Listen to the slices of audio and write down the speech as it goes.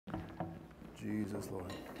Jesus,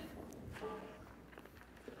 Lord.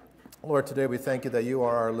 Lord, today we thank you that you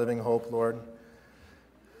are our living hope, Lord.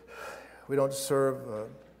 We don't serve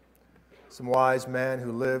some wise man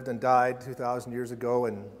who lived and died 2,000 years ago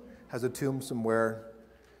and has a tomb somewhere.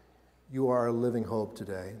 You are our living hope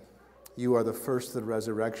today. You are the first of the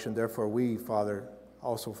resurrection. Therefore, we, Father,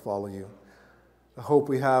 also follow you. The hope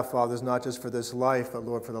we have, Father, is not just for this life, but,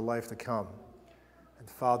 Lord, for the life to come. And,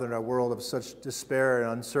 Father, in our world of such despair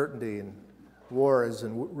and uncertainty and wars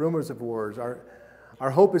and rumors of wars, our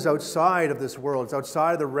hope is outside of this world. It's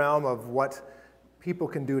outside of the realm of what people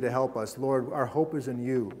can do to help us. Lord, our hope is in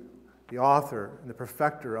you, the author and the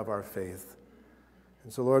perfecter of our faith.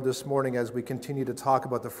 And so, Lord, this morning as we continue to talk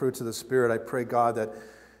about the fruits of the Spirit, I pray, God, that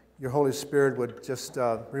your Holy Spirit would just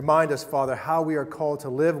remind us, Father, how we are called to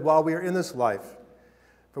live while we are in this life.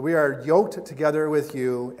 For we are yoked together with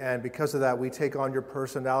you, and because of that, we take on your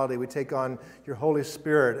personality, we take on your Holy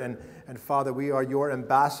Spirit, and Father, we are your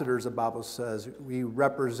ambassadors, the Bible says. We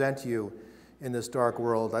represent you in this dark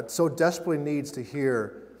world that so desperately needs to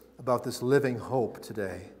hear about this living hope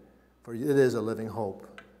today. For it is a living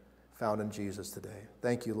hope found in Jesus today.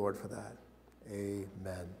 Thank you, Lord, for that.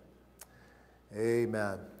 Amen.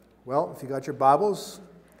 Amen. Well, if you got your Bibles,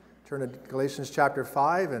 turn to Galatians chapter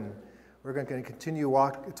 5, and we're going to continue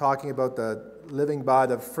talking about the living by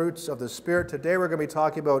the fruits of the Spirit. Today we're going to be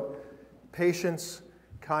talking about patience,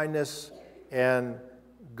 kindness, and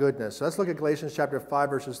goodness. So let's look at Galatians chapter 5,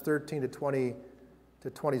 verses 13 to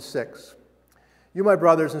 26. You, my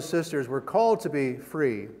brothers and sisters, were called to be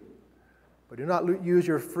free, but do not use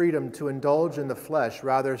your freedom to indulge in the flesh.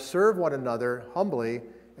 Rather, serve one another humbly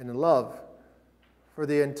and in love. For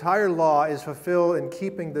the entire law is fulfilled in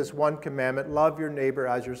keeping this one commandment: love your neighbor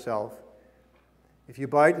as yourself. If you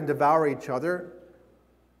bite and devour each other,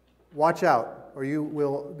 watch out, or you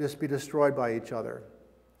will just be destroyed by each other.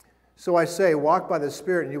 So I say, walk by the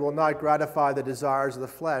Spirit, and you will not gratify the desires of the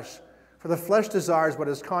flesh. For the flesh desires what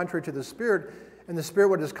is contrary to the Spirit, and the Spirit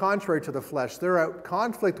what is contrary to the flesh. They're at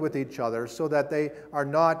conflict with each other, so that they are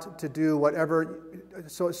not to do whatever,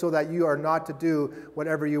 so that you are not to do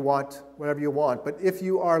whatever you want. But if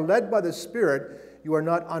you are led by the Spirit, you are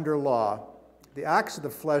not under law. The acts of the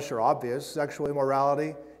flesh are obvious: sexual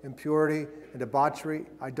immorality, impurity, and debauchery,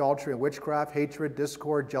 idolatry and witchcraft, hatred,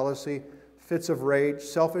 discord, jealousy, fits of rage,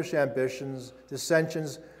 selfish ambitions,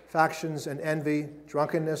 dissensions, factions, and envy,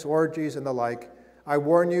 drunkenness, orgies, and the like. I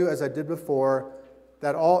warn you, as I did before,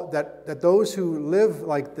 that those who live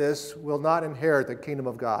like this will not inherit the kingdom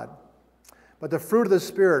of God. But the fruit of the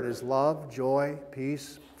Spirit is love, joy,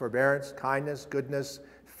 peace, forbearance, kindness, goodness,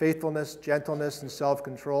 faithfulness, gentleness, and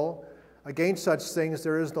self-control. Against such things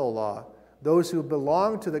there is no law. Those who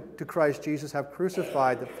belong to Christ Jesus have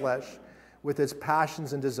crucified the flesh with its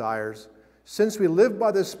passions and desires. Since we live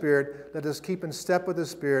by the Spirit, let us keep in step with the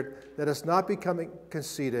Spirit. Let us not become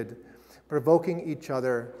conceited, provoking each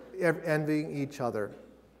other, envying each other.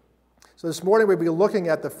 So this morning we'll be looking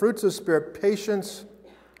at the fruits of the Spirit: patience,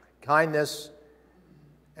 kindness,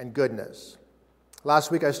 and goodness.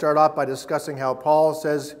 Last week I started off by discussing how Paul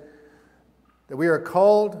says that we are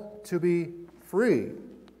called to be free.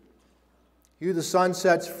 He who the Son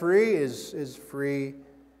sets free is free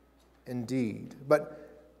indeed. But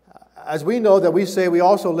as we know that we say we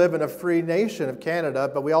also live in a free nation of Canada,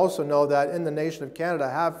 but we also know that in the nation of Canada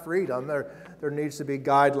have freedom. There needs to be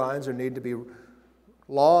guidelines, there need to be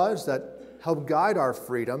laws that help guide our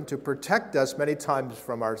freedom to protect us many times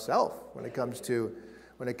from ourselves when it comes to,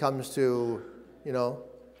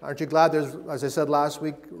 aren't you glad there's, as I said last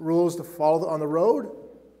week, rules to follow on the road,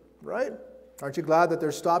 right? Aren't you glad that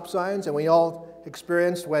there's stop signs? And we all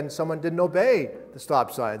experienced when someone didn't obey the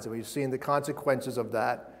stop signs, and we've seen the consequences of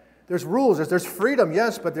that. There's rules, there's freedom,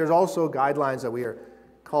 yes, but there's also guidelines that we are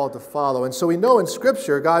called to follow. And so we know in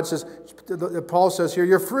Scripture, God says, Paul says here,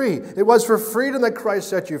 you're free. It was for freedom that Christ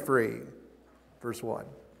set you free. Verse 1.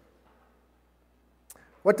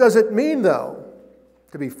 What does it mean, though,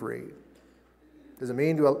 to be free? Does it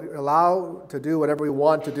mean to allow to do whatever we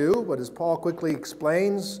want to do? But as Paul quickly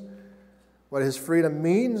explains what his freedom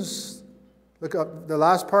means, look up the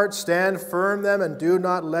last part: stand firm then, and do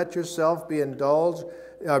not let yourself be indulged,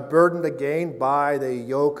 burdened again by the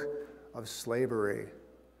yoke of slavery.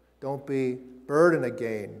 Don't be burdened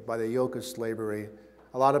again by the yoke of slavery.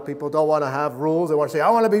 A lot of people don't want to have rules. They want to say,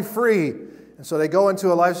 I want to be free. And so they go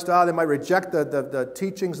into a lifestyle. They might reject the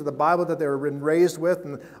teachings of the Bible that they were raised with.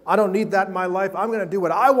 And I don't need that in my life. I'm going to do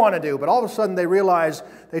what I want to do. But all of a sudden they realize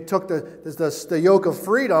they took the yoke of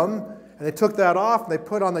freedom and they took that off and they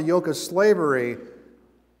put on the yoke of slavery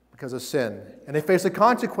because of sin. And they face the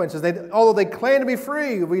consequences. Although they claim to be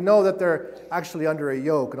free, we know that they're actually under a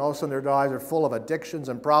yoke. And all of a sudden their lives are full of addictions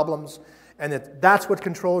and problems. And that's what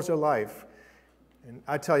controls their life. And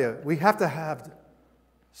I tell you, we have to have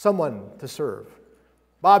someone to serve.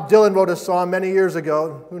 Bob Dylan wrote a song many years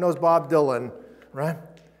ago. Who knows Bob Dylan, right?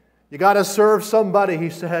 You got to serve somebody,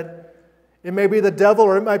 he said. It may be the devil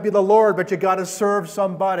or it might be the Lord, but you got to serve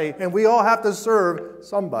somebody. And we all have to serve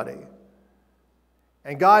somebody.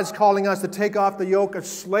 And God's calling us to take off the yoke of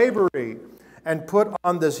slavery and put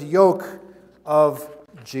on this yoke of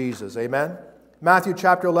Jesus. Amen? Matthew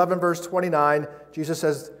chapter 11, verse 29, Jesus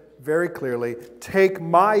says very clearly, "Take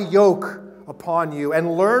my yoke upon you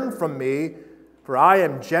and learn from me, for I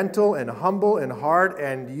am gentle and humble in heart,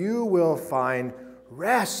 and you will find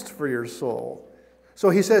rest for your soul." So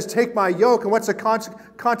he says, take my yoke. And what's the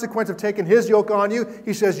consequence of taking his yoke on you?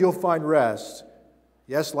 He says, you'll find rest.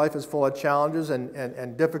 Yes, life is full of challenges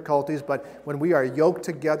and difficulties, but when we are yoked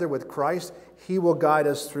together with Christ, he will guide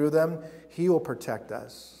us through them. He will protect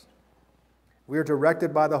us. We are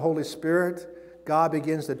directed by the Holy Spirit. God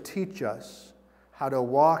begins to teach us how to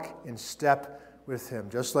walk in step with him.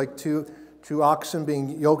 Just like two oxen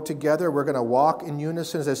being yoked together, we're going to walk in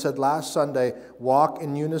unison. As I said last Sunday, walk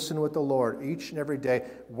in unison with the Lord each and every day.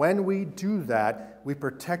 When we do that, we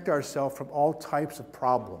protect ourselves from all types of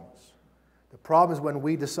problems. The problem is when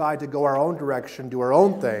we decide to go our own direction, do our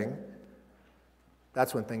own thing,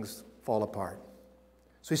 that's when things fall apart.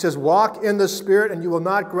 So he says, walk in the Spirit and you will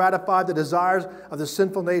not gratify the desires of the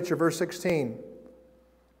sinful nature, verse 16.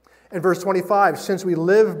 And verse 25, since we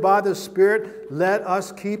live by the Spirit, let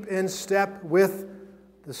us keep in step with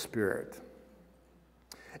the Spirit.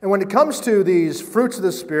 And when it comes to these fruits of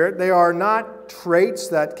the Spirit, they are not traits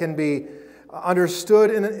that can be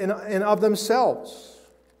understood in of themselves.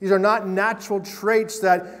 These are not natural traits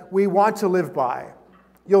that we want to live by.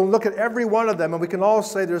 You'll look at every one of them and we can all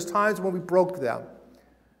say there's times when we broke them.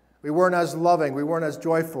 We weren't as loving, we weren't as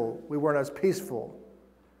joyful, we weren't as peaceful.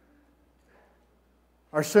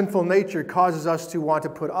 Our sinful nature causes us to want to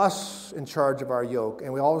put us in charge of our yoke,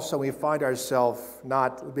 and we find ourselves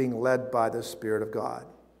not being led by the Spirit of God.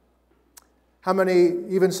 How many,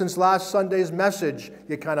 even since last Sunday's message,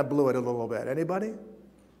 you kind of blew it a little bit? Anybody?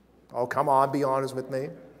 Oh, come on, be honest with me.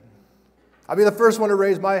 I'll be the first one to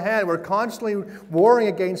raise my hand. We're constantly warring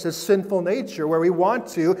against this sinful nature where we want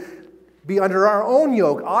to be under our own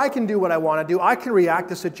yoke. I can do what I want to do. I can react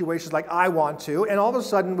to situations like I want to. And all of a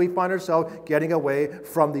sudden, we find ourselves getting away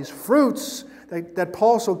from these fruits that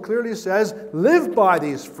Paul so clearly says, live by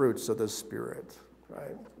these fruits of the Spirit.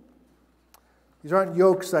 Right? These aren't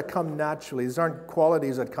yokes that come naturally. These aren't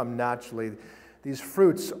qualities that come naturally. These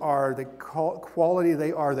fruits are the quality,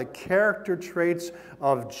 they are the character traits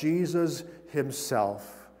of Jesus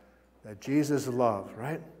himself. That Jesus loved,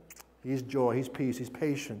 right? He's joy, he's peace, he's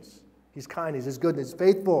patience. He's kind, he's goodness, he's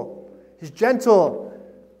faithful, he's gentle.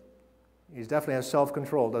 He definitely has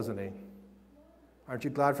self-control, doesn't he? Aren't you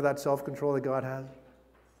glad for that self-control that God has?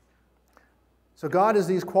 So God has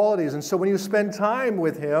these qualities, and so when you spend time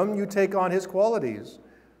with him, you take on his qualities.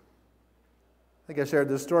 I think I shared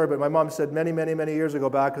this story, but my mom said many, many, many years ago,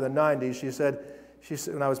 back in the 90s, she said,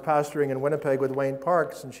 when I was pastoring in Winnipeg with Wayne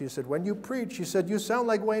Parks, and she said, when you preach, she said, you sound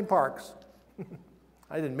like Wayne Parks.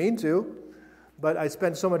 I didn't mean to. But I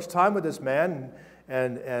spent so much time with this man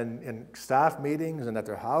and in staff meetings and at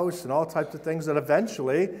their house and all types of things that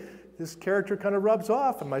eventually this character kind of rubs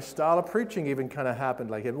off and my style of preaching even kind of happened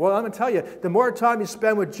like it. Well, I'm going to tell you, the more time you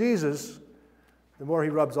spend with Jesus, the more he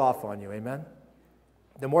rubs off on you. Amen?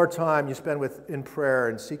 The more time you spend in prayer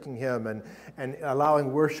and seeking him and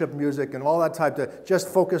allowing worship music and all that type to just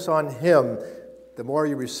focus on him, the more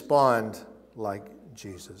you respond like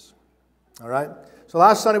Jesus. All right? So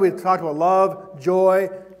last Sunday we talked about love, joy,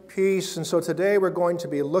 peace, and so today we're going to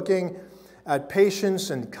be looking at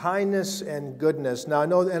patience and kindness and goodness. Now I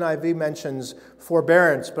know the NIV mentions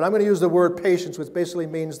forbearance, but I'm going to use the word patience, which basically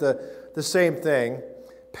means the same thing.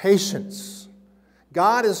 Patience.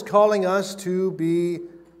 God is calling us to be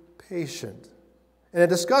patient. And in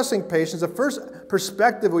discussing patience, the first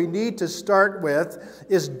perspective we need to start with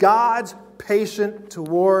is God's patient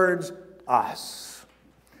towards us.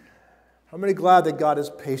 How many glad that God is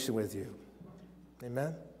patient with you?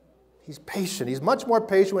 Amen? He's patient. He's much more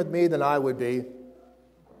patient with me than I would be.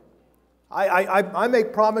 I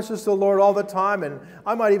make promises to the Lord all the time, and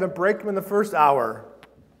I might even break them in the first hour.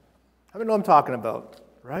 How many know what I'm talking about?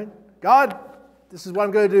 Right? God, this is what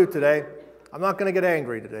I'm going to do today. I'm not going to get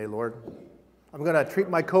angry today, Lord. I'm going to treat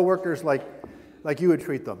my coworkers like you would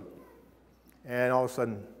treat them. And all of a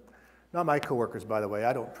sudden, not my coworkers, by the way.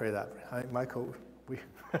 I don't pray that.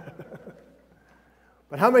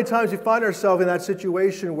 But how many times you find ourselves in that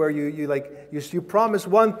situation where you promise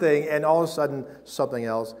one thing and all of a sudden something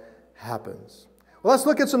else happens? Well, let's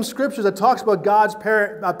look at some scriptures that talks about God's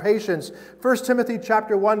patience. 1 Timothy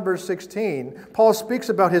chapter 1, verse 16. Paul speaks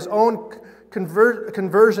about his own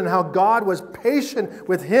conversion, how God was patient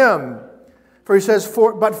with him. For he says,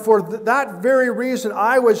 but for that very reason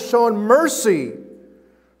I was shown mercy,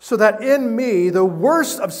 so that in me, the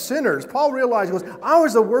worst of sinners. Paul realized, he goes, I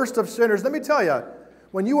was the worst of sinners. Let me tell you,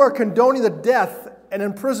 when you are condoning the death and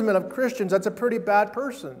imprisonment of Christians, that's a pretty bad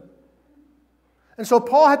person. And so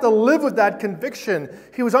Paul had to live with that conviction.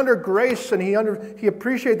 He was under grace, and he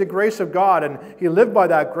appreciated the grace of God, and he lived by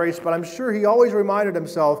that grace, but I'm sure he always reminded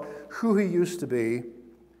himself who he used to be.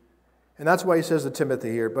 And that's why he says to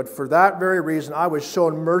Timothy here, but for that very reason I was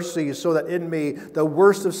shown mercy, so that in me, the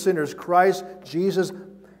worst of sinners, Christ Jesus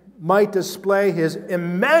might display his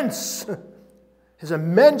immense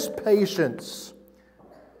patience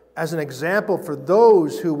as an example for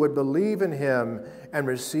those who would believe in him and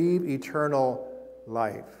receive eternal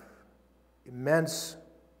life. Immense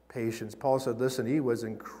patience. Paul said, listen, he was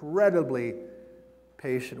incredibly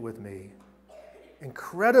patient with me.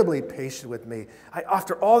 Incredibly patient with me.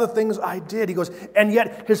 After all the things I did, he goes, and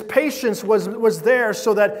yet his patience was there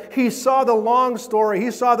so that he saw the long story.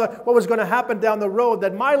 He saw what was going to happen down the road,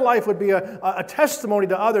 that my life would be a testimony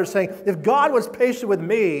to others, saying, if God was patient with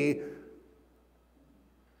me,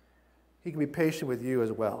 he can be patient with you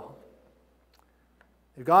as well.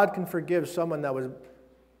 If God can forgive someone that was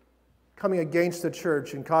coming against the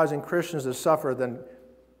church and causing Christians to suffer, then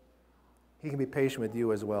he can be patient with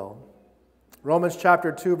you as well. Romans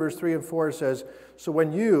chapter 2, verse 3 and 4 says, so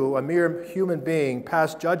when you, a mere human being,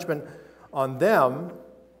 pass judgment on them,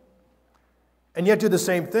 and yet do the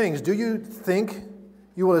same things, do you think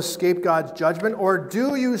you will escape God's judgment? Or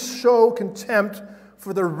do you show contempt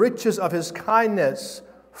for the riches of his kindness,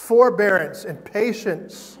 forbearance, and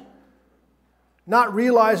patience, not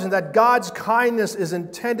realizing that God's kindness is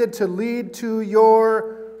intended to lead to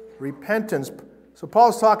your repentance? So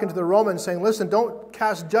Paul's talking to the Romans saying, listen, don't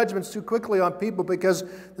cast judgments too quickly on people, because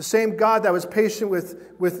the same God that was patient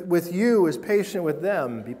with you is patient with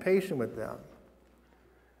them. Be patient with them.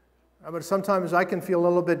 But sometimes I can feel a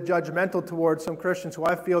little bit judgmental towards some Christians who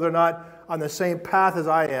I feel they're not on the same path as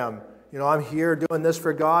I am. You know, I'm here doing this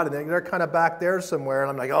for God, and they're kind of back there somewhere,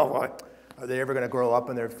 and I'm like, oh, well, are they ever going to grow up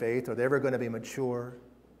in their faith? Are they ever going to be mature?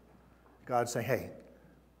 God's saying, hey,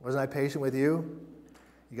 wasn't I patient with you?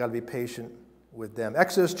 You got to be patient with them.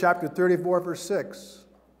 Exodus chapter 34, verse 6.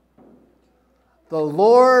 The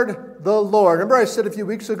Lord. Remember I said a few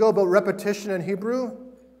weeks ago about repetition in Hebrew?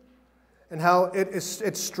 And how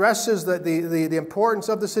it stresses the importance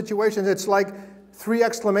of the situation. It's like 3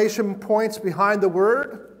 exclamation points behind the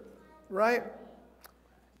word, right?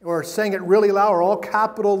 Or saying it really loud, or all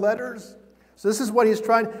capital letters. So this is what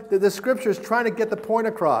the scripture is trying to get the point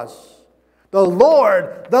across. The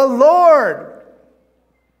Lord. The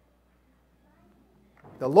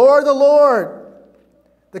Lord, the Lord,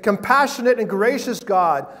 the compassionate and gracious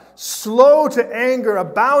God, slow to anger,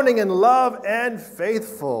 abounding in love, and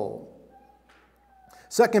faithful.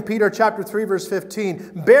 2 Peter chapter 3, verse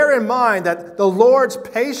 15. Bear in mind that the Lord's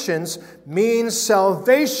patience means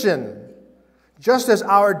salvation, just as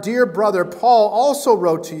our dear brother Paul also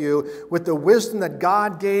wrote to you with the wisdom that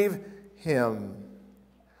God gave him.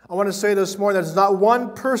 I want to say this morning, there's not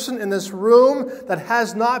one person in this room that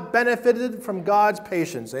has not benefited from God's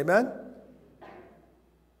patience. Amen?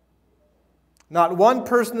 Not one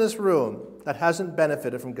person in this room that hasn't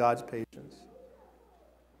benefited from God's patience.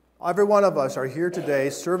 Every one of us are here today,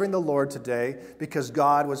 serving the Lord today, because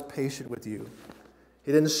God was patient with you.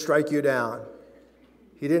 He didn't strike you down.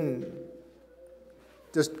 He didn't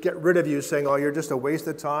just get rid of you saying, oh, you're just a waste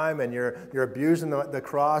of time, and you're abusing the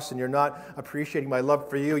cross, and you're not appreciating my love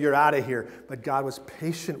for you. You're out of here. But God was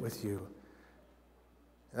patient with you.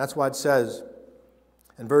 And that's why it says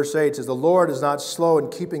in verse 8, it says, the Lord is not slow in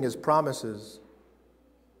keeping his promises.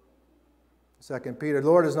 2 Peter, the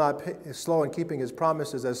Lord is not slow in keeping his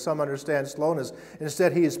promises, as some understand slowness.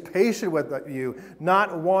 Instead, he is patient with you,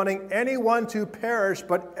 not wanting anyone to perish,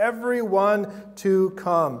 but everyone to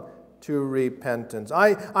come to repentance.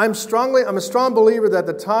 I'm a strong believer that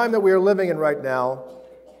the time that we are living in right now,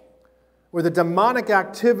 where the demonic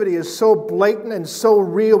activity is so blatant and so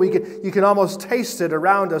real, you can almost taste it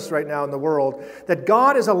around us right now in the world, that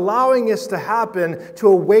God is allowing this to happen to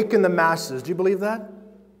awaken the masses. Do you believe that?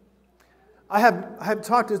 I have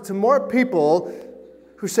talked to more people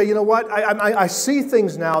who say, you know what, I see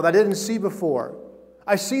things now that I didn't see before.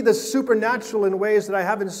 I see the supernatural in ways that I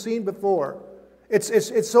haven't seen before.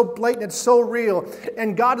 It's so blatant, it's so real.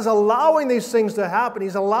 And God is allowing these things to happen.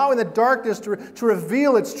 He's allowing the darkness to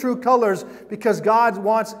reveal its true colors because God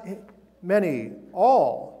wants many,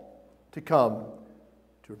 all, to come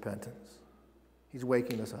to repentance. He's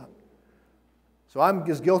waking us up. So I'm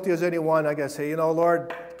as guilty as anyone. I gotta say,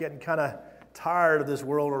 Lord, getting kind of tired of this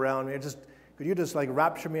world around me. Could you just like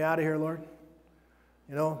rapture me out of here, Lord?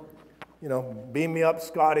 Beam me up,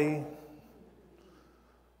 Scotty.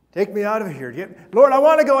 Take me out of here. Lord, I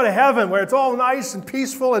want to go to heaven where it's all nice and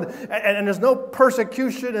peaceful and there's no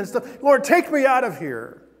persecution and stuff. Lord, take me out of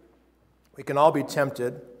here. We can all be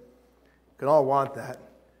tempted. We can all want that.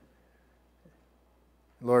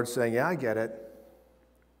 The Lord's saying, yeah, I get it.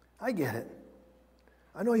 I get it.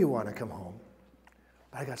 I know you want to come home,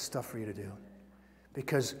 but I got stuff for you to do.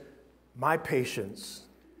 Because my patience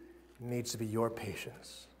needs to be your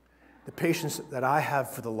patience. The patience that I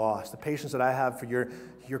have for the lost, the patience that I have for your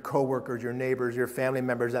coworkers, your neighbors, your family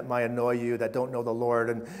members that might annoy you, that don't know the Lord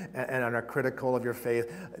and are critical of your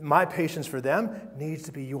faith. My patience for them needs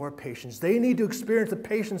to be your patience. They need to experience the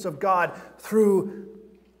patience of God through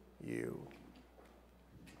you.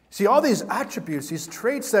 See, all these attributes, these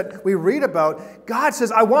traits that we read about, God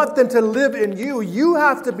says, I want them to live in you. You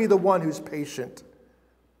have to be the one who's patient.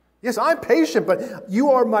 Yes, I'm patient, but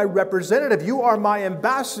you are my representative. You are my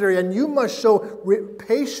ambassador, and you must show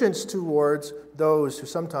patience towards those who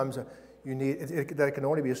sometimes you need, that it can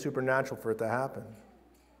only be supernatural for it to happen.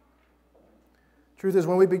 Truth is,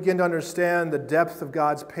 when we begin to understand the depth of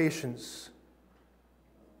God's patience,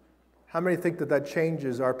 how many think that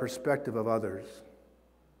changes our perspective of others?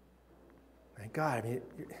 Thank God,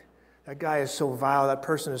 that guy is so vile, that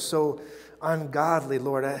person is so ungodly,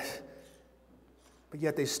 Lord. But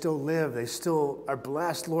yet they still live. They still are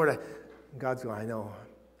blessed. Lord, God's going, I know.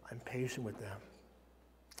 I'm patient with them.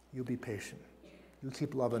 You be patient. You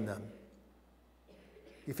keep loving them.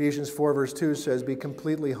 Ephesians 4 verse 2 says, be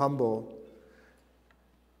completely humble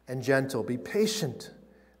and gentle. Be patient,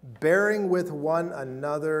 bearing with one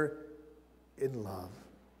another in love.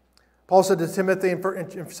 Paul said to Timothy in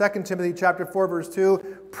 2 Timothy chapter 4 verse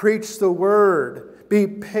 2, preach the word. Be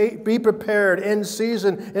prepared in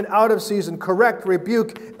season and out of season. Correct,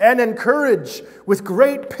 rebuke, and encourage with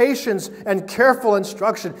great patience and careful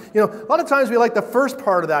instruction. A lot of times we like the first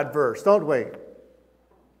part of that verse, don't we?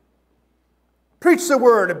 Preach the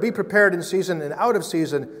word and be prepared in season and out of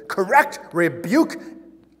season. Correct, rebuke.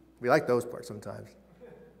 We like those parts sometimes.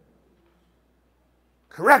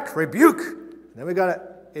 Correct, rebuke. And then we got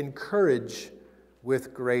to encourage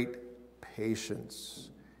with great patience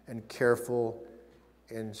and careful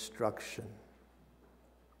instruction.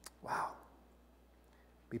 Wow.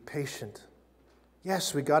 Be patient.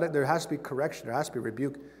 Yes, we got it. There has to be correction. There has to be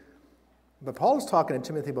rebuke. But Paul is talking to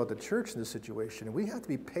Timothy about the church in this situation. And we have to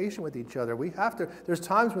be patient with each other. There's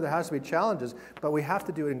times where there has to be challenges, but we have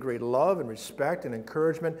to do it in great love and respect and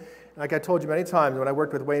encouragement. And like I told you many times, when I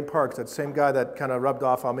worked with Wayne Parks, that same guy that kind of rubbed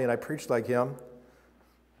off on me and I preached like him,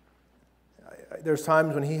 there's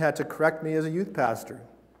times when he had to correct me as a youth pastor.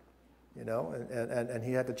 And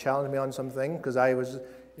he had to challenge me on something because I was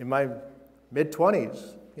in my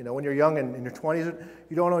mid-20s. When you're young and in your 20s,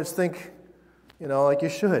 you don't always think, like you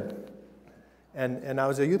should. And I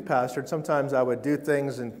was a youth pastor, and sometimes I would do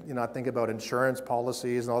things and, I think about insurance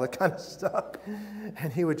policies and all that kind of stuff.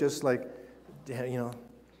 And he would just like, Dan, you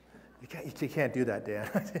can't do that, Dan.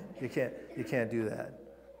 you can't do that.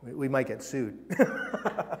 We might get sued.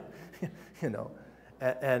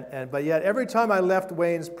 But yet every time I left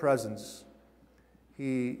Wayne's presence,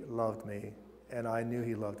 he loved me, and I knew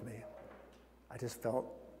he loved me. I just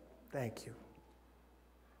felt, thank you.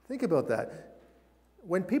 Think about that.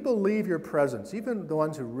 When people leave your presence, even the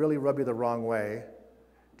ones who really rub you the wrong way,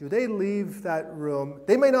 do they leave that room?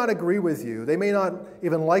 They may not agree with you. They may not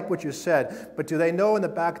even like what you said, but do they know in the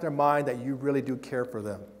back of their mind that you really do care for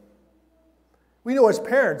them? We know as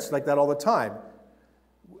parents like that all the time.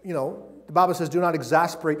 The Bible says, do not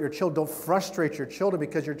exasperate your children. Don't frustrate your children,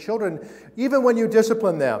 because your children, even when you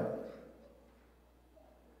discipline them,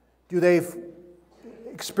 do they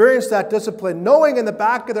experience that discipline knowing in the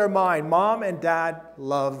back of their mind, Mom and Dad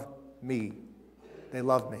love me. They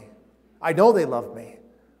love me. I know they love me.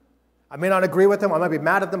 I may not agree with them. I might be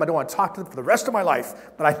mad at them. I don't want to talk to them for the rest of my life.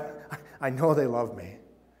 But I know they love me.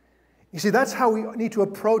 You see, that's how we need to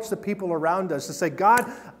approach the people around us, to say,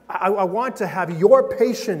 God, I want to have your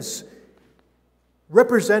patience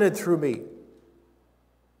represented through me.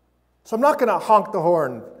 So I'm not going to honk the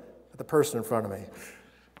horn at the person in front of me.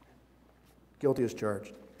 Guilty as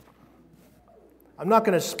charged. I'm not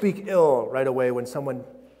going to speak ill right away when someone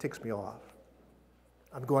ticks me off.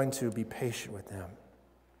 I'm going to be patient with them.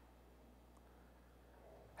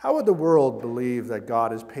 How would the world believe that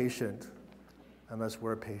God is patient unless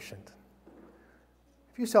we're patient?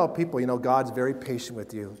 If you tell people, God's very patient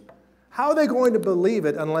with you, how are they going to believe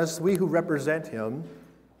it unless we who represent Him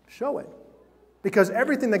show it? Because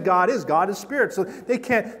everything that God is spirit. So they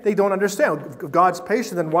don't understand. If God's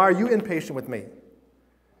patient, then why are you impatient with me?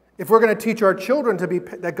 If we're going to teach our children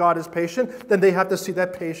that God is patient, then they have to see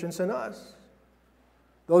that patience in us.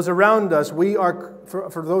 Those around us,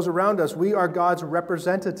 for those around us, we are God's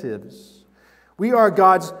representatives. We are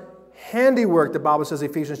God's handiwork, the Bible says,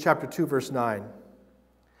 Ephesians chapter 2, verse 9.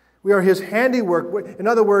 We are His handiwork. In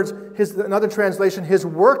other words, another translation, His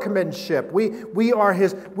workmanship. We are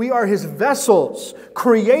His vessels,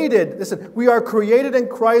 created. Listen, we are created in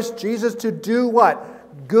Christ Jesus to do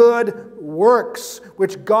what? Good works,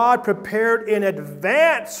 which God prepared in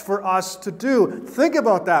advance for us to do. Think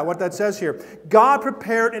about that, what that says here. God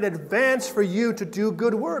prepared in advance for you to do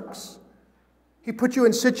good works. He put you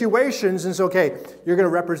in situations and said, okay, you're going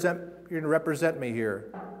to represent me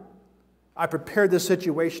here. I prepared this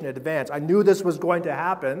situation in advance. I knew this was going to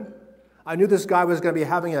happen. I knew this guy was going to be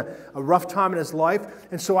having a rough time in his life.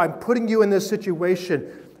 And so I'm putting you in this situation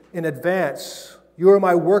in advance. You are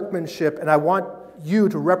my workmanship, and I want you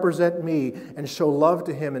to represent me and show love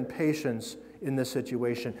to him and patience in this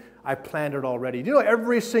situation. I planned it already. You know,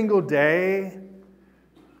 every single day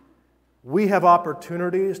we have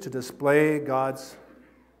opportunities to display God's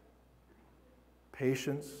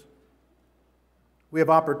patience. We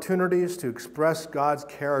have opportunities to express God's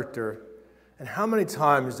character. And how many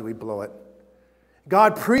times do we blow it?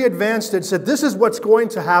 God pre-advanced it and said, this is what's going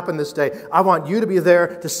to happen this day. I want you to be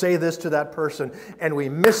there to say this to that person. And we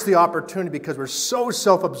miss the opportunity because we're so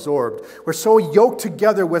self-absorbed. We're so yoked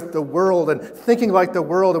together with the world and thinking like the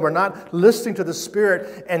world, and we're not listening to the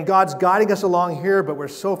Spirit. And God's guiding us along here, but we're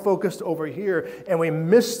so focused over here. And we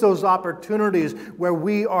miss those opportunities where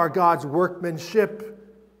we are God's workmanship.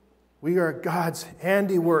 We are God's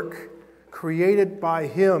handiwork, created by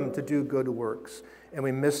Him to do good works. And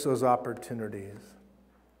we miss those opportunities.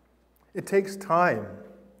 It takes time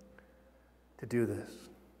to do this.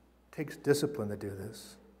 It takes discipline to do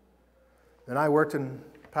this. And I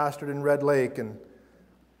pastored in Red Lake, and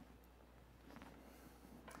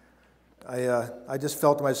I just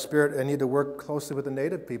felt in my spirit I need to work closely with the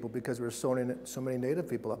Native people because there were so many Native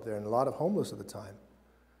people up there and a lot of homeless at the time.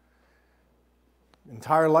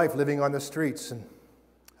 Entire life living on the streets. And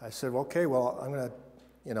I said, well, okay, well, I'm going to,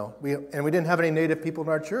 we didn't have any Native people in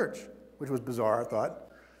our church, which was bizarre, I thought.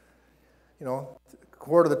 A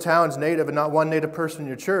quarter of the town's Native and not one Native person in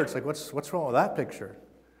your church. Like, what's wrong with that picture?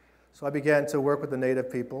 So I began to work with the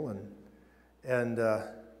Native people, and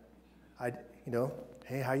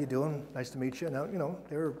hey, how you doing? Nice to meet you. Now,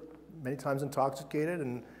 they were many times intoxicated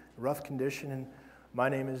and rough condition, and my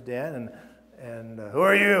name is Dan, and who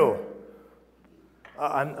are you?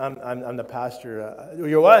 I'm the pastor.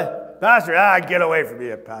 You're what? Pastor? Get away from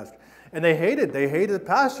me, pastor. And they hated the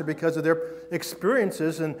pastor because of their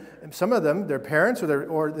experiences, and some of them, their parents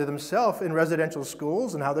or themselves in residential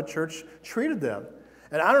schools and how the church treated them.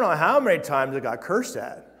 And I don't know how many times it got cursed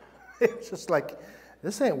at. It's just like,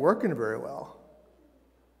 this ain't working very well.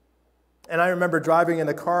 And I remember driving in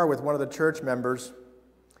the car with one of the church members,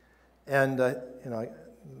 and I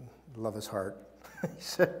love his heart.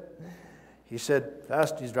 He said,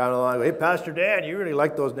 Pastor, he's driving along, hey, Pastor Dan, you really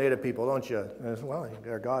like those Native people, don't you? And I said, well,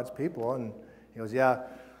 they're God's people. And he goes, yeah,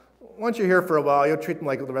 once you're here for a while, you'll treat them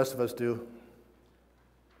like the rest of us do.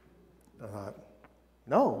 I thought,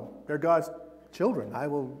 no, they're God's children.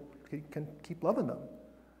 He can keep loving them.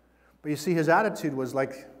 But you see, his attitude was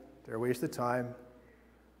like, they're a waste of time.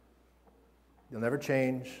 They'll never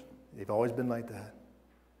change. They've always been like that.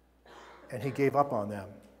 And he gave up on them.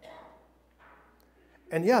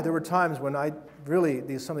 And yeah, there were times when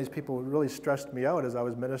some of these people really stressed me out as I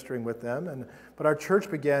was ministering with them. But our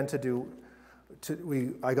church began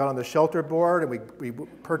I got on the shelter board, and we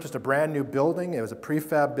purchased a brand new building. It was a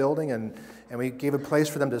prefab building, and we gave a place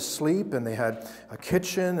for them to sleep. And they had a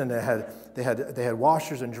kitchen, and they had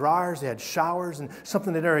washers and dryers. They had showers, and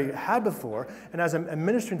something they'd already had before. And as I'm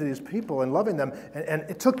ministering to these people and loving them, and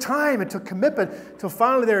it took time, it took commitment, till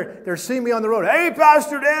finally they're seeing me on the road. Hey,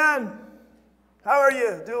 Pastor Dan! How are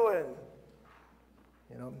you doing?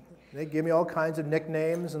 They give me all kinds of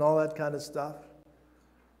nicknames and all that kind of stuff.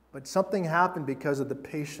 But something happened because of the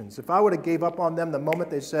patience. If I would have gave up on them the moment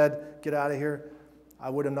they said, get out of here, I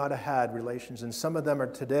would have not have had relations. And some of them are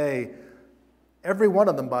today, every one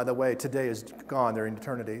of them, by the way, today is gone. They're in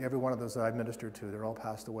eternity. Every one of those that I've ministered to, they're all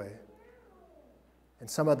passed away. And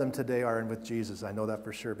some of them today are in with Jesus. I know that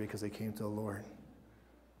for sure because they came to the Lord.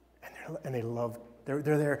 And they love They're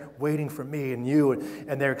there waiting for me and you,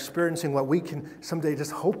 and they're experiencing what we can someday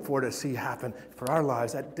just hope for to see happen for our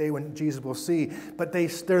lives, that day when Jesus will see. But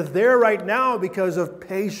they're there right now because of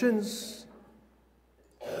patience.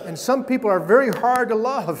 And some people are very hard to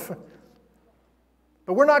love.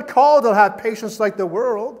 But we're not called to have patience like the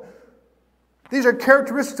world. These are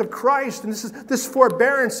characteristics of Christ, and this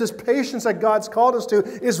forbearance, this patience that God's called us to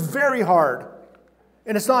is very hard.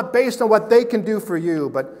 And it's not based on what they can do for you,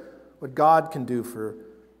 but what God can do for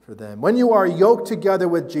them. When you are yoked together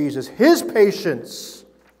with Jesus, His patience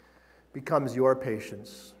becomes your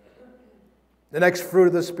patience. The next fruit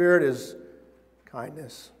of the Spirit is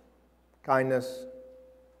kindness. Kindness.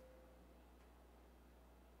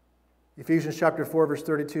 Ephesians chapter 4, verse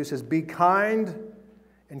 32 says, "Be kind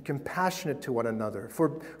and compassionate to one another,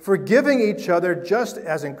 forgiving each other just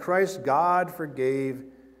as in Christ God forgave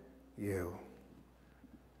you."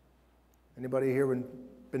 Anybody here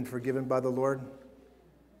been forgiven by the Lord?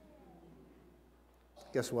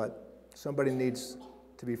 Guess what? Somebody needs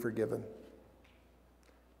to be forgiven.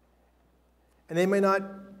 And they may not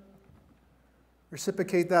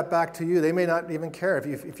reciprocate that back to you. They may not even care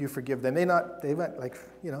if you forgive them.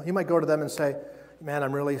 You might go to them and say, "Man,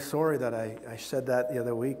 I'm really sorry that I said that the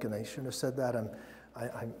other week and I shouldn't have said that.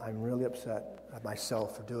 I'm really upset at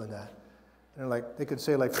myself for doing that." And they could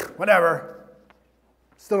say "Whatever.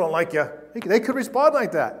 Still don't like you." They could respond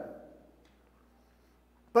like that.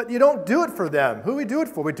 But you don't do it for them. Who do we do it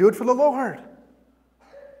for? We do it for the Lord.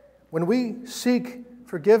 When we seek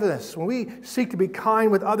forgiveness, when we seek to be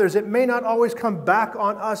kind with others, it may not always come back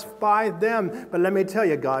on us by them. But let me tell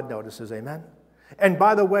you, God notices, amen? And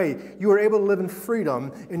by the way, you are able to live in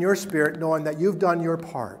freedom in your spirit knowing that you've done your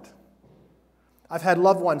part. I've had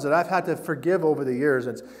loved ones that I've had to forgive over the years,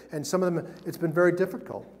 and some of them, it's been very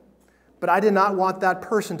difficult. But I did not want that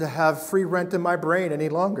person to have free rent in my brain any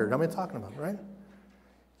longer. You know what I'm talking about, right?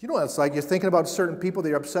 You know what it's like. You're thinking about certain people that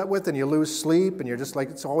you're upset with, and you lose sleep, and you're just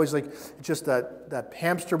it's always just that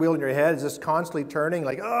hamster wheel in your head is just constantly turning,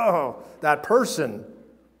 oh, that person.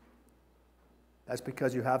 That's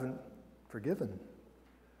because you haven't forgiven.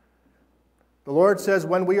 The Lord says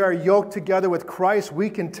when we are yoked together with Christ,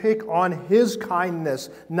 we can take on His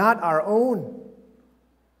kindness, not our own.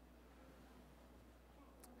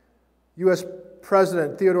 U.S.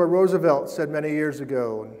 President Theodore Roosevelt said many years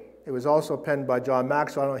ago, and it was also penned by John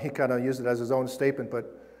Maxwell. I don't know, he kind of used it as his own statement,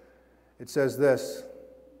 but it says this: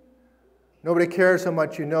 "Nobody cares how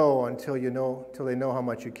much you know until they know how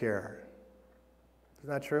much you care." Isn't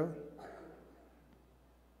that true?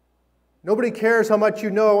 Nobody cares how much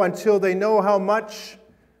you know until they know how much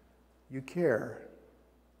you care.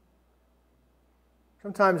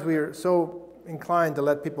 Sometimes we are so inclined to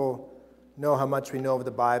let people know how much we know of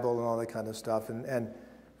the Bible and all that kind of stuff. And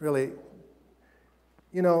really,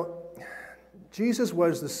 Jesus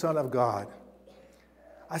was the Son of God.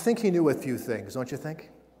 I think He knew a few things, don't you think? Do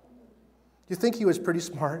you think He was pretty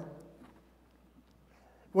smart?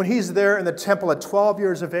 When He's there in the temple at 12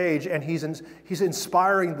 years of age and He's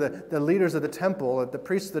inspiring the leaders of the temple, the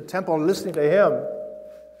priests of the temple, listening to Him,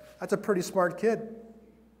 that's a pretty smart kid.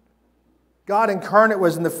 God incarnate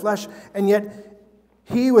was in the flesh, and yet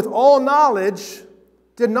He, with all knowledge,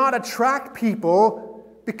 did not attract people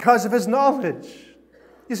because of His knowledge.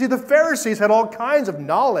 You see, the Pharisees had all kinds of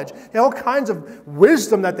knowledge, they had all kinds of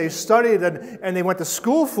wisdom that they studied and they went to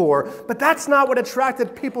school for, but that's not what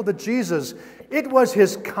attracted people to Jesus. It was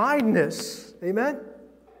His kindness. Amen?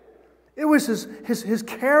 It was his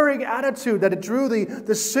caring attitude that it drew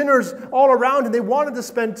the sinners all around, and they wanted to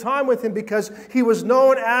spend time with Him because He was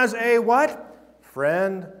known as a what?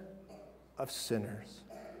 Friend of sinners.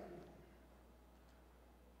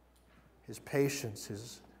 His patience,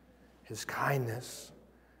 His kindness.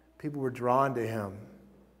 People were drawn to Him.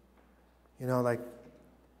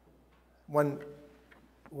 One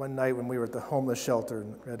night when we were at the homeless shelter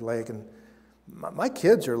in Red Lake, and my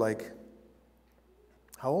kids are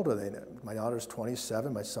how old are they now? My daughter's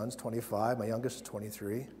 27, my son's 25, my youngest is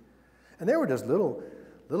 23. And they were just little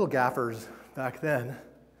gaffers back then.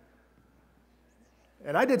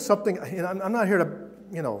 And I did something, I'm not here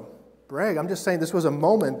to, brag. I'm just saying this was a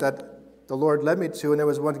moment that the Lord led me to, and there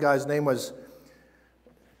was one guy's name was,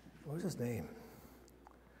 what was his name?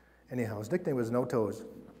 Anyhow, his nickname was No Toes.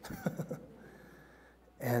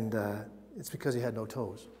 And it's because he had no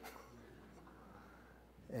toes.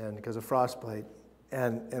 And because of frostbite.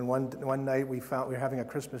 And one night we were having a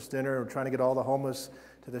Christmas dinner, we're trying to get all the homeless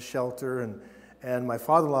to the shelter, and my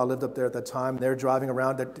father-in-law lived up there at that time. They're driving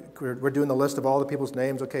around. We're doing the list of all the people's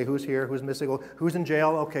names. Okay, who's here? Who's missing? Who's in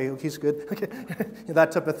jail? Okay, he's good. Okay,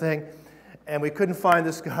 that type of thing. And we couldn't find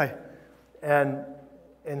this guy. And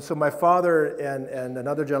And so my father and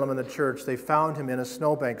another gentleman in the church, they found him in a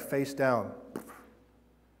snowbank face down.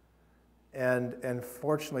 And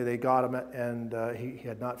fortunately, they got him, and he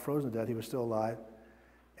had not frozen to death. He was still alive.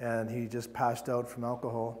 And he just passed out from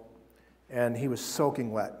alcohol. And he was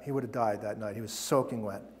soaking wet. He would have died that night. He was soaking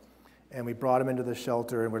wet. And we brought him into the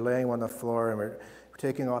shelter, and we're laying him on the floor, and we're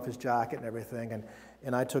taking off his jacket and everything.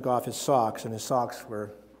 And I took off his socks, and his socks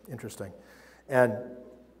were interesting. And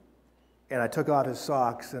I took off his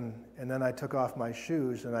socks, and then I took off my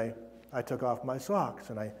shoes, and I took off my socks,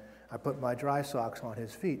 and I put my dry socks on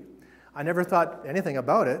his feet. I never thought anything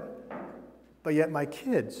about it, but yet my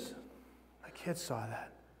kids saw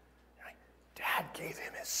that. They're like, Dad gave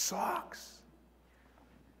him his socks.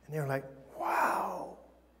 And they were like, wow.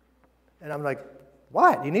 And I'm like,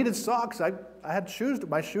 what? He needed socks. I had shoes.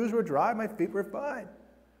 My shoes were dry. My feet were fine.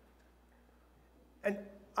 And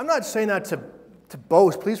I'm not saying that to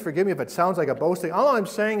boast. Please forgive me if it sounds like a boasting. All I'm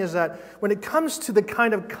saying is that when it comes to the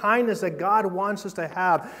kind of kindness that God wants us to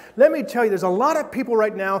have, let me tell you, there's a lot of people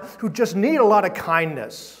right now who just need a lot of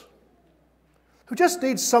kindness, who just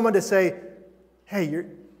need someone to say, hey,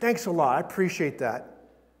 thanks a lot. I appreciate that.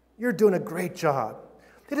 You're doing a great job.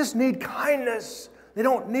 They just need kindness. They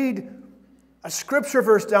don't need a scripture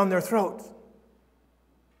verse down their throat.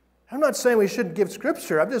 I'm not saying we shouldn't give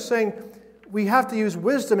scripture. I'm just saying we have to use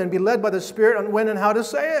wisdom and be led by the Spirit on when and how to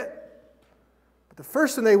say it. But the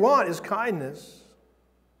first thing they want is kindness,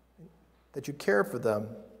 that you care for them.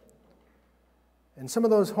 And some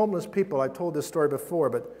of those homeless people, I've told this story before,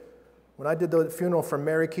 but when I did the funeral for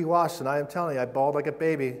Mary Kiwasan, I am telling you, I bawled like a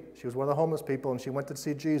baby. She was one of the homeless people, and she went to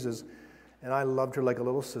see Jesus, and I loved her like a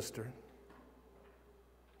little sister.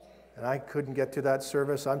 And I couldn't get to that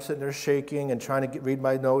service. I'm sitting there shaking and trying to read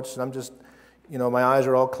my notes, and I'm just, my eyes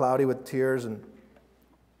are all cloudy with tears, and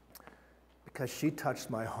because she touched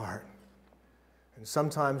my heart. And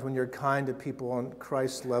sometimes when you're kind to people on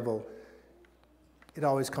Christ's level, it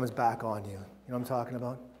always comes back on you. You know what I'm talking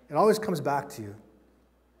about? It always comes back to you.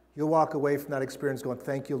 You'll walk away from that experience going,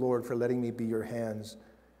 thank you, Lord, for letting me be your hands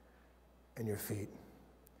and your feet.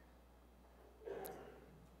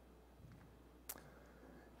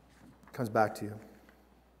 It comes back to you.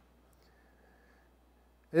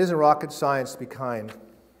 It isn't rocket science to be kind,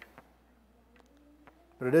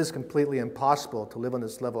 but it is completely impossible to live on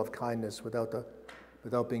this level of kindness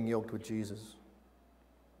without being yoked with Jesus.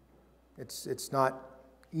 It's not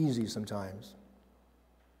easy sometimes.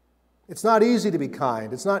 It's not easy to be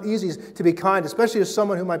kind. It's not easy to be kind, especially as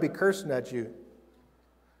someone who might be cursing at you.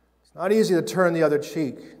 It's not easy to turn the other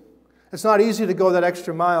cheek. It's not easy to go that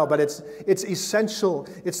extra mile, but it's essential.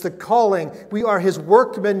 It's the calling. We are His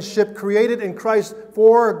workmanship, created in Christ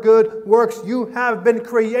for good works. You have been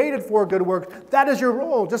created for good works. That is your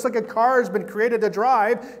role. Just like a car has been created to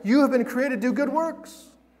drive, you have been created to do good works.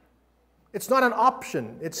 It's not an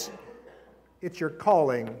option. It's your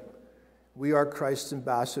calling. We are Christ's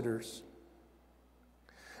ambassadors.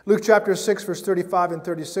 Luke chapter 6, verse 35 and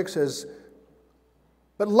 36 says,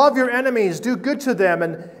 but love your enemies, do good to them,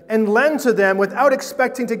 and lend to them without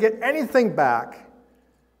expecting to get anything back.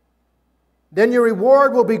 Then your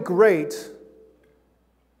reward will be great,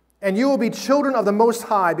 and you will be children of the Most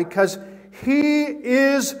High, because He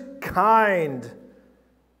is kind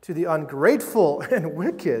to the ungrateful and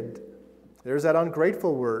wicked. There's that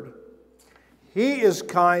ungrateful word. He is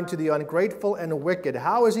kind to the ungrateful and wicked.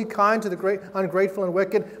 How is He kind to the ungrateful and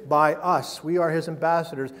wicked? By us. We are His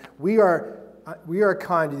ambassadors. We are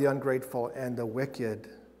kind to the ungrateful and the wicked.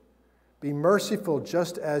 Be merciful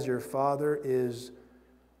just as your Father is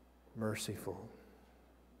merciful.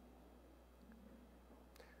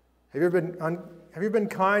 Have you been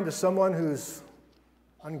kind to someone who's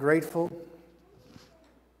ungrateful?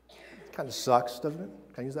 It kind of sucks, doesn't it?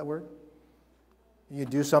 Can I use that word? You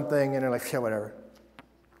do something and they're like, yeah, whatever.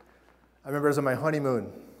 I remember I was on my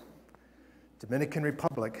honeymoon, Dominican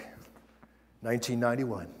Republic,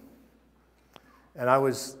 1991. And I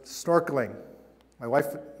was snorkeling.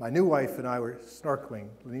 My new wife and I were snorkeling.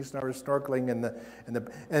 Denise and I were snorkeling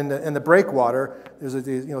in the breakwater. There's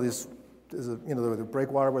the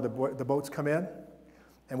breakwater where the boats come in,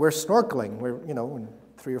 and we're snorkeling. We're in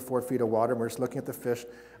 3 or 4 feet of water, and we're just looking at the fish.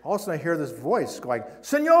 All of a sudden, I hear this voice going,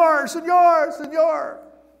 "Senor, Senor, Senor!"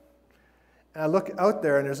 And I look out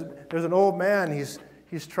there, and there's an old man.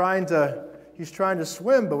 He's trying to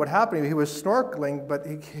swim, but what happened? He was snorkeling, but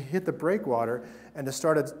he hit the breakwater, and it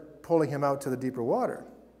started pulling him out to the deeper water.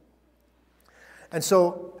 And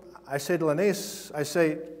so I say to Lenise,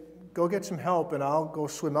 go get some help, and I'll go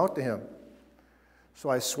swim out to him. So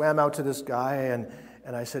I swam out to this guy,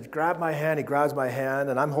 And I said, grab my hand. He grabs my hand,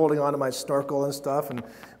 and I'm holding onto my snorkel and stuff. And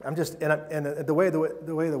I'm just, and the way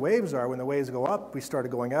the waves are, when the waves go up, we started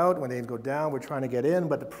going out. When they go down, we're trying to get in.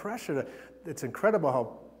 But the pressure, it's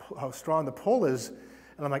incredible how strong the pull is.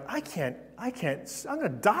 And I'm like, I can't, I'm going to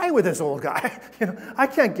die with this old guy. I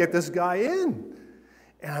can't get this guy in.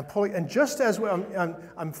 And I'm pulling, and just as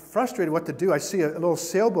I'm frustrated what to do, I see a little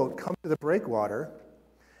sailboat come to the breakwater.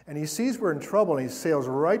 And he sees we're in trouble, and he sails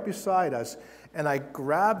right beside us. And I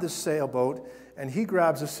grab the sailboat, and he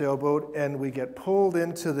grabs the sailboat, and we get pulled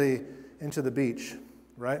into the beach,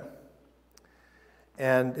 right?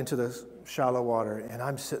 And into the shallow water. And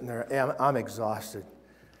I'm sitting there, and I'm exhausted.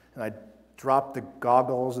 And I drop the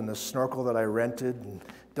goggles and the snorkel that I rented, and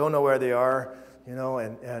don't know where they are,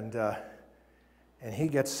 and he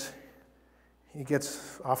gets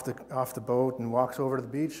off the boat and walks over to the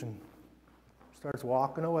beach and starts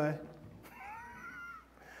walking away.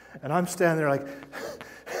 And I'm standing there like,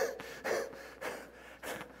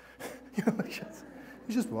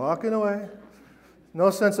 he's just walking away. No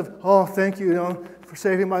sense of, oh, thank you, for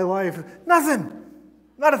saving my life. Nothing.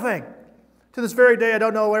 Not a thing. To this very day, I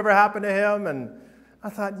don't know whatever happened to him. And I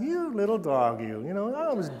thought, you little dog, I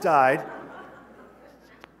almost died.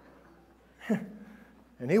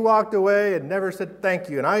 And he walked away and never said thank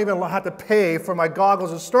you. And I even had to pay for my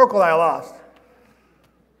goggles and snorkel I lost.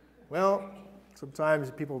 Well,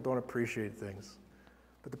 sometimes people don't appreciate things.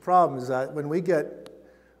 But the problem is that when we get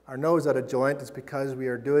our nose out of joint, it's because we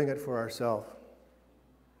are doing it for ourselves.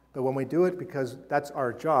 But when we do it because that's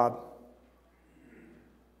our job,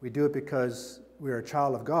 we do it because we are a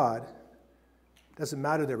child of God, it doesn't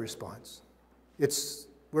matter their response.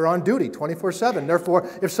 We're on duty 24/7. Therefore,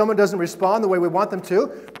 if someone doesn't respond the way we want them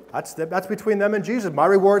to, that's between them and Jesus. My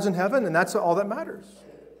reward's in heaven, and that's all that matters.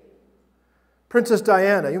 Princess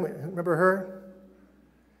Diana, you remember her?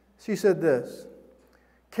 She said this: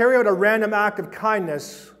 carry out a random act of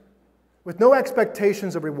kindness with no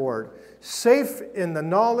expectations of reward, safe in the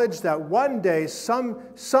knowledge that one day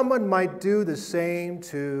someone might do the same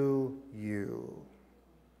to you.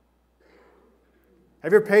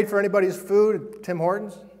 Have you ever paid for anybody's food at Tim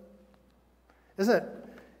Hortons? Isn't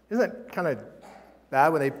it kind of bad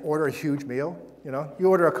when they order a huge meal? You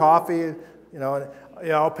order a coffee, and,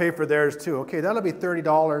 I'll pay for theirs too. Okay, that'll be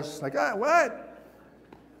 $30. Like, what?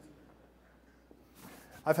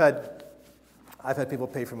 I've had people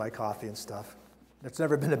pay for my coffee and stuff. It's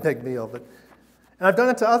never been a big meal, and I've done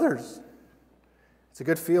it to others. It's a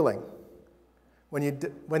good feeling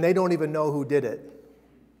when they don't even know who did it,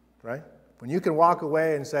 right? When you can walk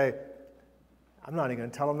away and say, I'm not even going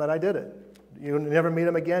to tell them that I did it. You never meet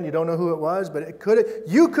them again. You don't know who it was, but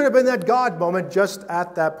you could have been that God moment just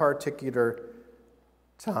at that particular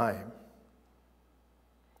time.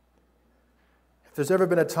 If there's ever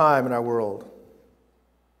been a time in our world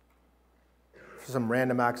for some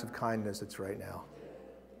random acts of kindness, it's right now.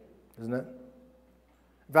 Isn't it?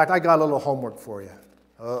 In fact, I got a little homework for you.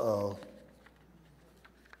 Uh-oh.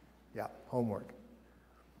 Yeah, homework.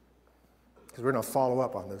 Because we're going to follow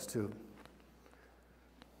up on this too.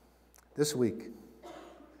 This week,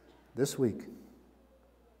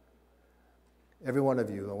 every one of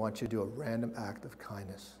you, I want you to do a random act of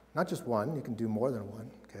kindness. Not just one, you can do more than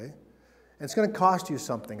one, okay? And it's going to cost you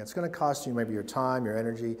something. It's going to cost you maybe your time, your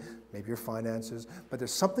energy, maybe your finances. But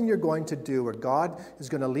there's something you're going to do where God is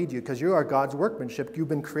going to lead you, because you are God's workmanship. You've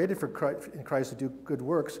been created in Christ to do good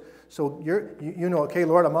works. So okay,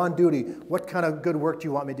 Lord, I'm on duty. What kind of good work do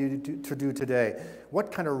you want me to do today?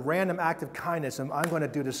 What kind of random act of kindness am I going to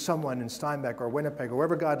do to someone in Steinbeck or Winnipeg or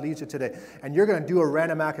wherever God leads you today? And you're going to do a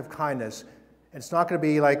random act of kindness. And it's not going to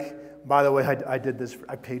be like, by the way, I did this,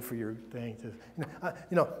 I paid for your thing.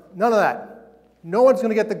 None of that. No one's going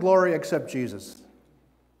to get the glory except Jesus.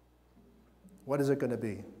 What is it going to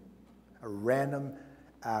be? A random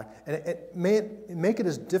act. And make it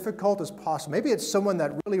as difficult as possible. Maybe it's someone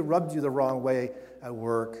that really rubbed you the wrong way at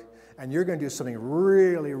work, and you're going to do something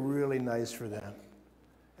really, really nice for them.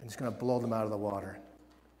 And it's going to blow them out of the water.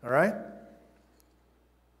 All right?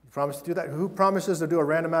 You promise to do that? Who promises to do a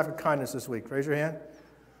random act of kindness this week? Raise your hand.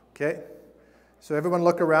 Okay. So everyone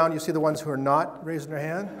look around. You see the ones who are not raising their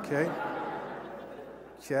hand? Okay.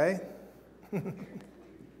 Okay.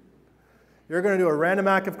 You're going to do a random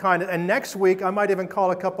act of kindness. And next week, I might even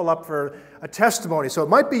call a couple up for a testimony. So it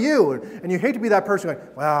might be you. And you hate to be that person going,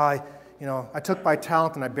 well, I took my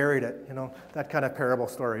talent and I buried it. That kind of parable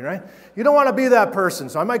story, right? You don't want to be that person.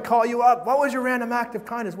 So I might call you up. What was your random act of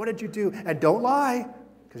kindness? What did you do? And don't lie,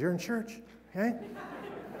 because you're in church. Okay?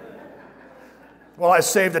 Well, I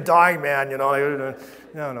saved a dying man, No.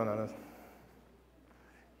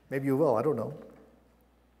 Maybe you will. I don't know.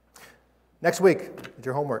 Next week, it's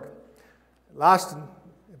your homework. Last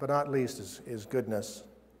but not least is goodness.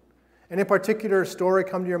 Any particular story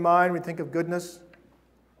come to your mind when you think of goodness?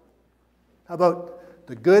 How about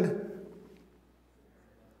the Good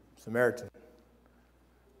Samaritan?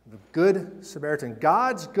 The Good Samaritan.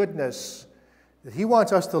 God's goodness that He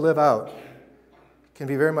wants us to live out can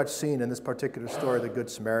be very much seen in this particular story, the Good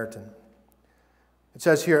Samaritan. It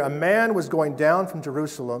says here, a man was going down from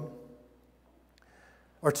Jerusalem,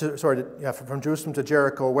 from Jerusalem to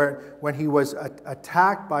Jericho, when he was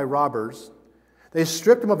attacked by robbers. They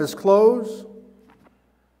stripped him of his clothes,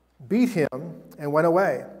 beat him, and went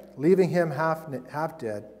away, leaving him half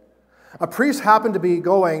dead. A priest happened to be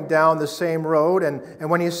going down the same road, and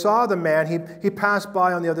when he saw the man, he passed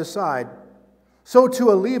by on the other side. So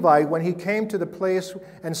too a Levite, when he came to the place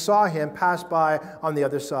and saw him, passed by on the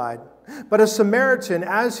other side. But a Samaritan,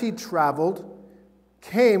 as he traveled,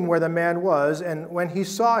 came where the man was, and when he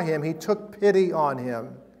saw him, he took pity on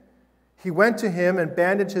him. He went to him and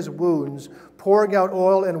bandaged his wounds, pouring out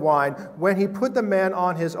oil and wine. When he put the man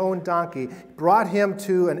on his own donkey, brought him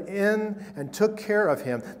to an inn and took care of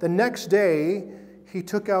him. The next day he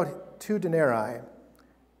took out 2 denarii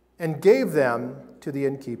and gave them to the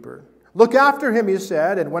innkeeper. Look after him, he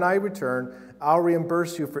said, and when I return, I'll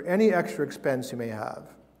reimburse you for any extra expense you may have.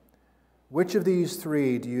 Which of these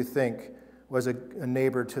 3 do you think was a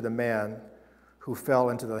neighbor to the man who fell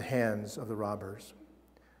into the hands of the robbers?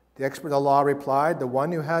 The expert of the law replied, the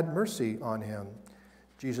one who had mercy on him.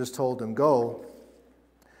 Jesus told him, go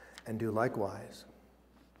and do likewise.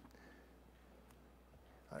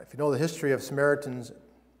 If you know the history of Samaritans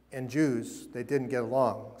and Jews, they didn't get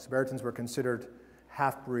along. Samaritans were considered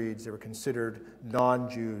half-breeds. They were considered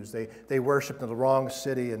non-Jews. They worshipped in the wrong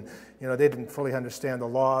city, and they didn't fully understand the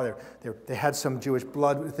law. They had some Jewish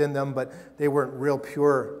blood within them, but they weren't real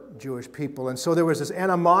pure Jewish people. And so there was this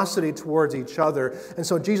animosity towards each other. And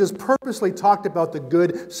so Jesus purposely talked about the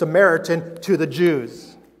Good Samaritan to the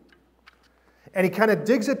Jews. And he kind of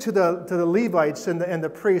digs it to the Levites and the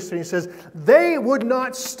priests, and he says, they would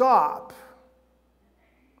not stop.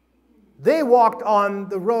 They walked on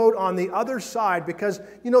the road on the other side because,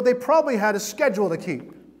 they probably had a schedule to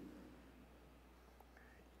keep.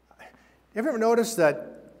 You ever notice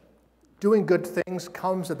that doing good things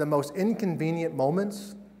comes at the most inconvenient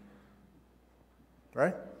moments?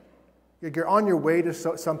 Right? You're on your way to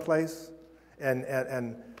someplace, and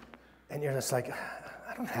you're just like,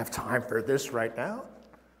 I don't have time for this right now.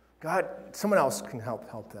 God, someone else can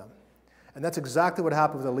help them. And that's exactly what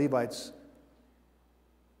happened with the Levites.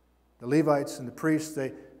 The Levites and the priests,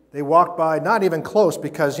 they walked by, not even close,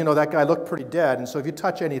 because, that guy looked pretty dead. And so if you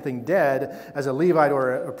touch anything dead as a Levite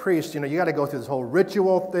or a priest, you got to go through this whole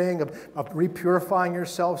ritual thing of repurifying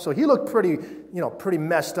yourself. So he looked pretty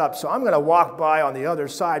messed up. So I'm going to walk by on the other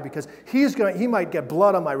side because he might get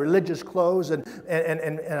blood on my religious clothes and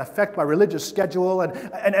affect my religious schedule and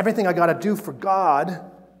everything I got to do for God.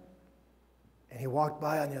 And he walked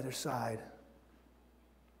by on the other side.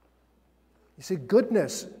 You see,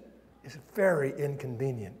 goodness is very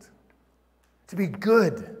inconvenient. To be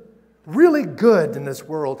good, really good in this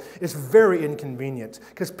world is very inconvenient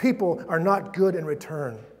because people are not good in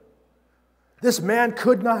return. This man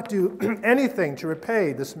could not do anything to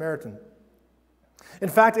repay the Samaritan. In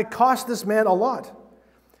fact, it cost this man a lot.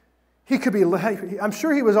 I'm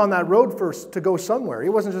sure he was on that road first to go somewhere. He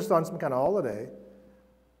wasn't just on some kind of holiday.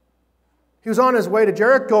 He was on his way to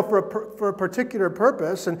Jericho for a particular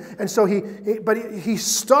purpose, and so he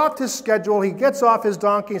stopped his schedule. He gets off his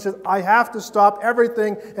donkey and says, I have to stop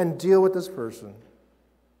everything and deal with this person.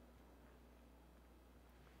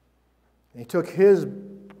 And he took his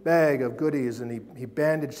bag of goodies and he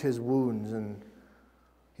bandaged his wounds, and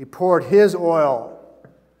he poured his oil.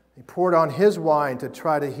 He poured on his wine to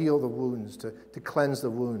try to heal the wounds, to cleanse the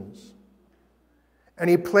wounds. And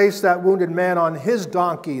he placed that wounded man on his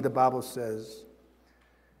donkey, the Bible says.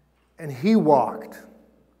 And he walked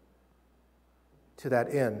to that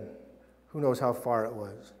inn. Who knows how far it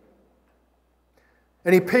was.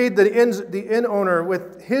 And he paid the inn owner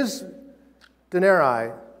with his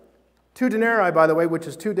denarii. 2 denarii, by the way, which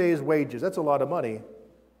is 2 days' wages. That's a lot of money.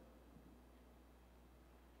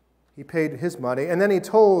 He paid his money. And then he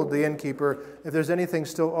told the innkeeper, if there's anything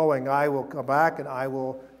still owing, I will come back and I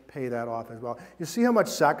will pay that off as well. You see how much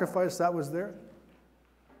sacrifice that was there?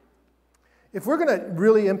 If we're going to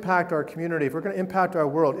really impact our community, if we're going to impact our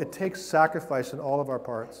world, it takes sacrifice in all of our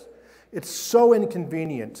parts. It's so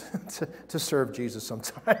inconvenient to serve Jesus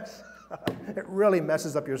sometimes. It really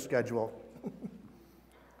messes up your schedule.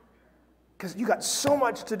 Because you got so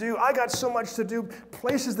much to do. I got so much to do.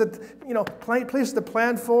 Places to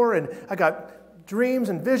plan for, and I got dreams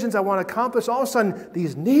and visions I want to accomplish. All of a sudden,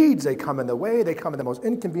 these needs, they come in the way. They come in the most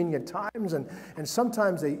inconvenient times. And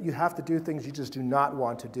sometimes you have to do things you just do not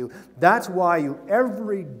want to do. That's why you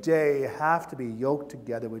every day have to be yoked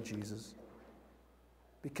together with Jesus.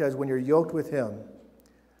 Because when you're yoked with him,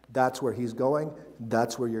 that's where he's going.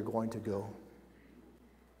 That's where you're going to go.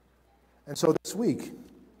 And so this week,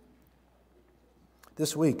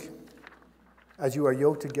 as you are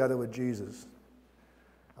yoked together with Jesus,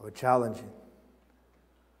 I would challenge you.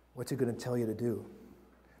 What's he going to tell you to do?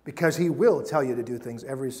 Because he will tell you to do things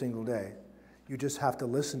every single day. You just have to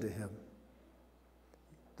listen to him.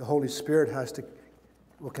 The Holy Spirit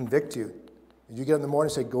will convict you. You get in the morning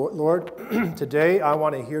and say, "Go, Lord, today I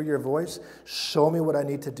want to hear your voice. Show me what I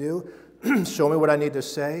need to do. Show me what I need to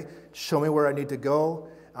say. Show me where I need to go."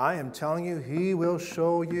 I am telling you, he will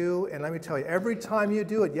show you. And let me tell you, every time you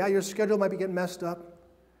do it, yeah, your schedule might be getting messed up.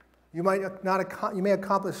 You may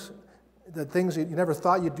accomplish the things you never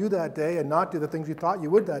thought you'd do that day and not do the things you thought you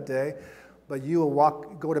would that day. But you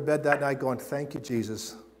will go to bed that night going, "Thank you,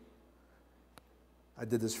 Jesus. I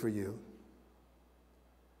did this for you."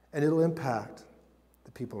 And it'll impact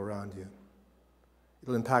the people around you.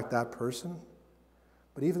 It'll impact that person.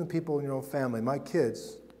 But even the people in your own family, my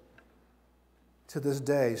kids, to this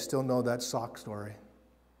day, still know that sock story.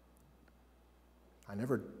 I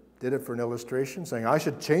never did it for an illustration, saying I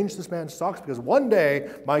should change this man's socks because one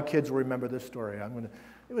day my kids will remember this story.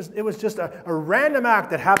 It was just a random act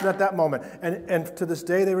that happened at that moment. And to this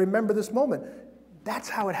day, they remember this moment. That's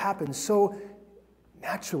how it happens, so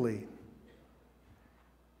naturally.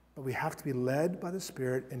 But we have to be led by the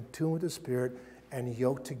Spirit, in tune with the Spirit, and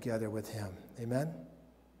yoked together with him. Amen?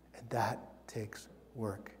 And that takes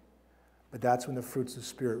work. But that's when the fruits of the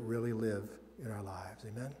Spirit really live in our lives.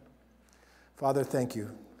 Amen? Father, thank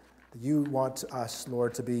you that you want us,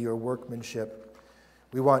 Lord, to be your workmanship.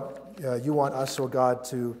 You want us, oh God,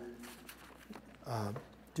 to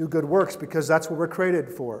do good works because that's what we're created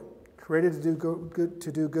for. Created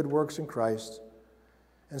to do good works in Christ.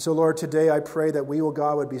 And so, Lord, today I pray that we, oh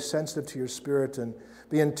God, would be sensitive to your Spirit and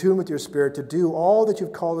be in tune with your Spirit to do all that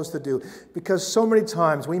you've called us to do. Because so many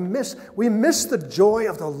times we miss the joy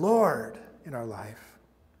of the Lord in our life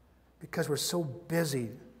because we're so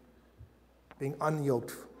busy being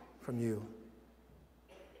unyoked from you.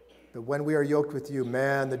 But when we are yoked with you,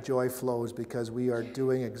 man, the joy flows because we are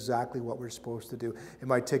doing exactly what we're supposed to do. It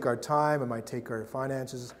might take our time, it might take our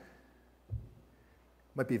finances,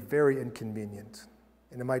 it might be very inconvenient.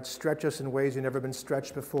 And it might stretch us in ways you've never been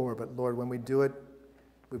stretched before. But Lord, when we do it,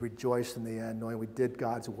 we rejoice in the end, knowing we did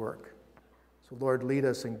God's work. So Lord, lead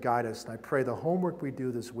us and guide us. And I pray the homework we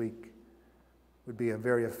do this week would be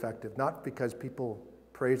very effective. Not because people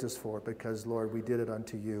praise us for it, because, Lord, we did it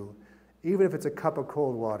unto you. Even if it's a cup of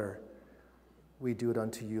cold water, we do it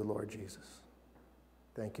unto you, Lord Jesus.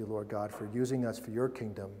 Thank you, Lord God, for using us for your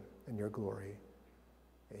kingdom and your glory.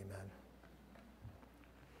 Amen.